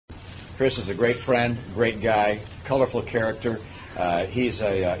Chris is a great friend, great guy, colorful character. He's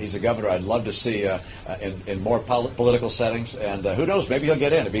a governor I'd love to see in more political settings, and who knows, maybe he'll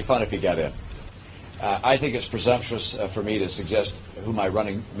get in. It'd be fun if he got in. I think it's presumptuous for me to suggest who my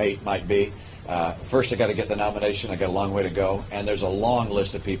running mate might be. First, I got to get the nomination. I got a long way to go, and there's a long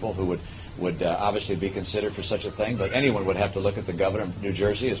list of people who would obviously be considered for such a thing. But anyone would have to look at the governor of New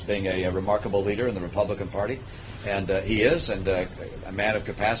Jersey as being a remarkable leader in the Republican Party, and he is, and a man of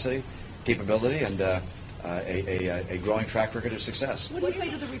capacity, capability, and a growing track record of success. What do you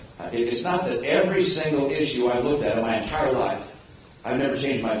say to the? It's not that every single issue I've looked at in my entire life, I've never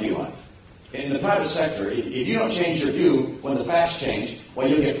changed my view on. In the private sector, if you don't change your view when the facts change, well,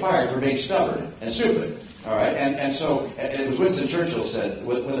 you'll get fired for being stubborn and stupid. All right, and so it was Winston Churchill said,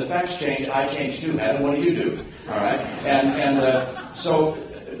 "When the facts change, I change too, Madam. What do you do?" All right, so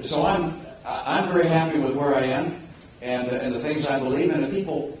I'm very happy with where I am and the things I believe in. And if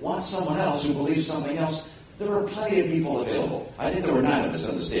people want someone else who believes something else, there are plenty of people available. I think there were 9 of us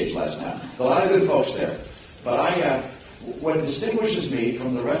on the stage last time. A lot of good folks there. But what distinguishes me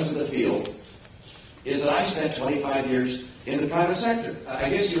from the rest of the field is that I spent 25 years in the private sector. I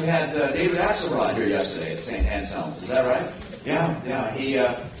guess you had David Axelrod here yesterday at St. Anselm's. Is that right? Yeah.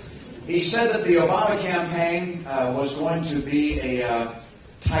 He said that the Obama campaign was going to be a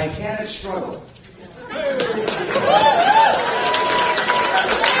titanic struggle.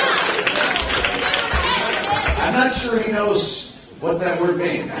 I'm not sure he knows what that word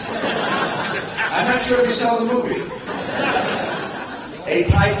means. I'm not sure if he saw the movie. A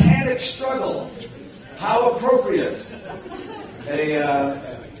titanic struggle. How appropriate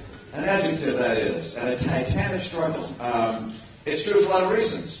an adjective that is, and a titanic struggle. It's true for a lot of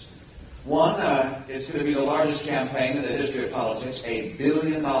reasons. One, it's going to be the largest campaign in the history of politics, $1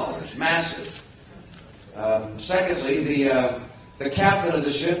 billion, massive. Secondly, the captain of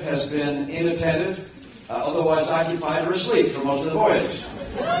the ship has been inattentive, otherwise occupied or asleep for most of the voyage.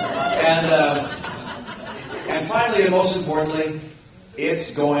 And finally, and most importantly,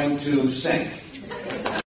 it's going to sink.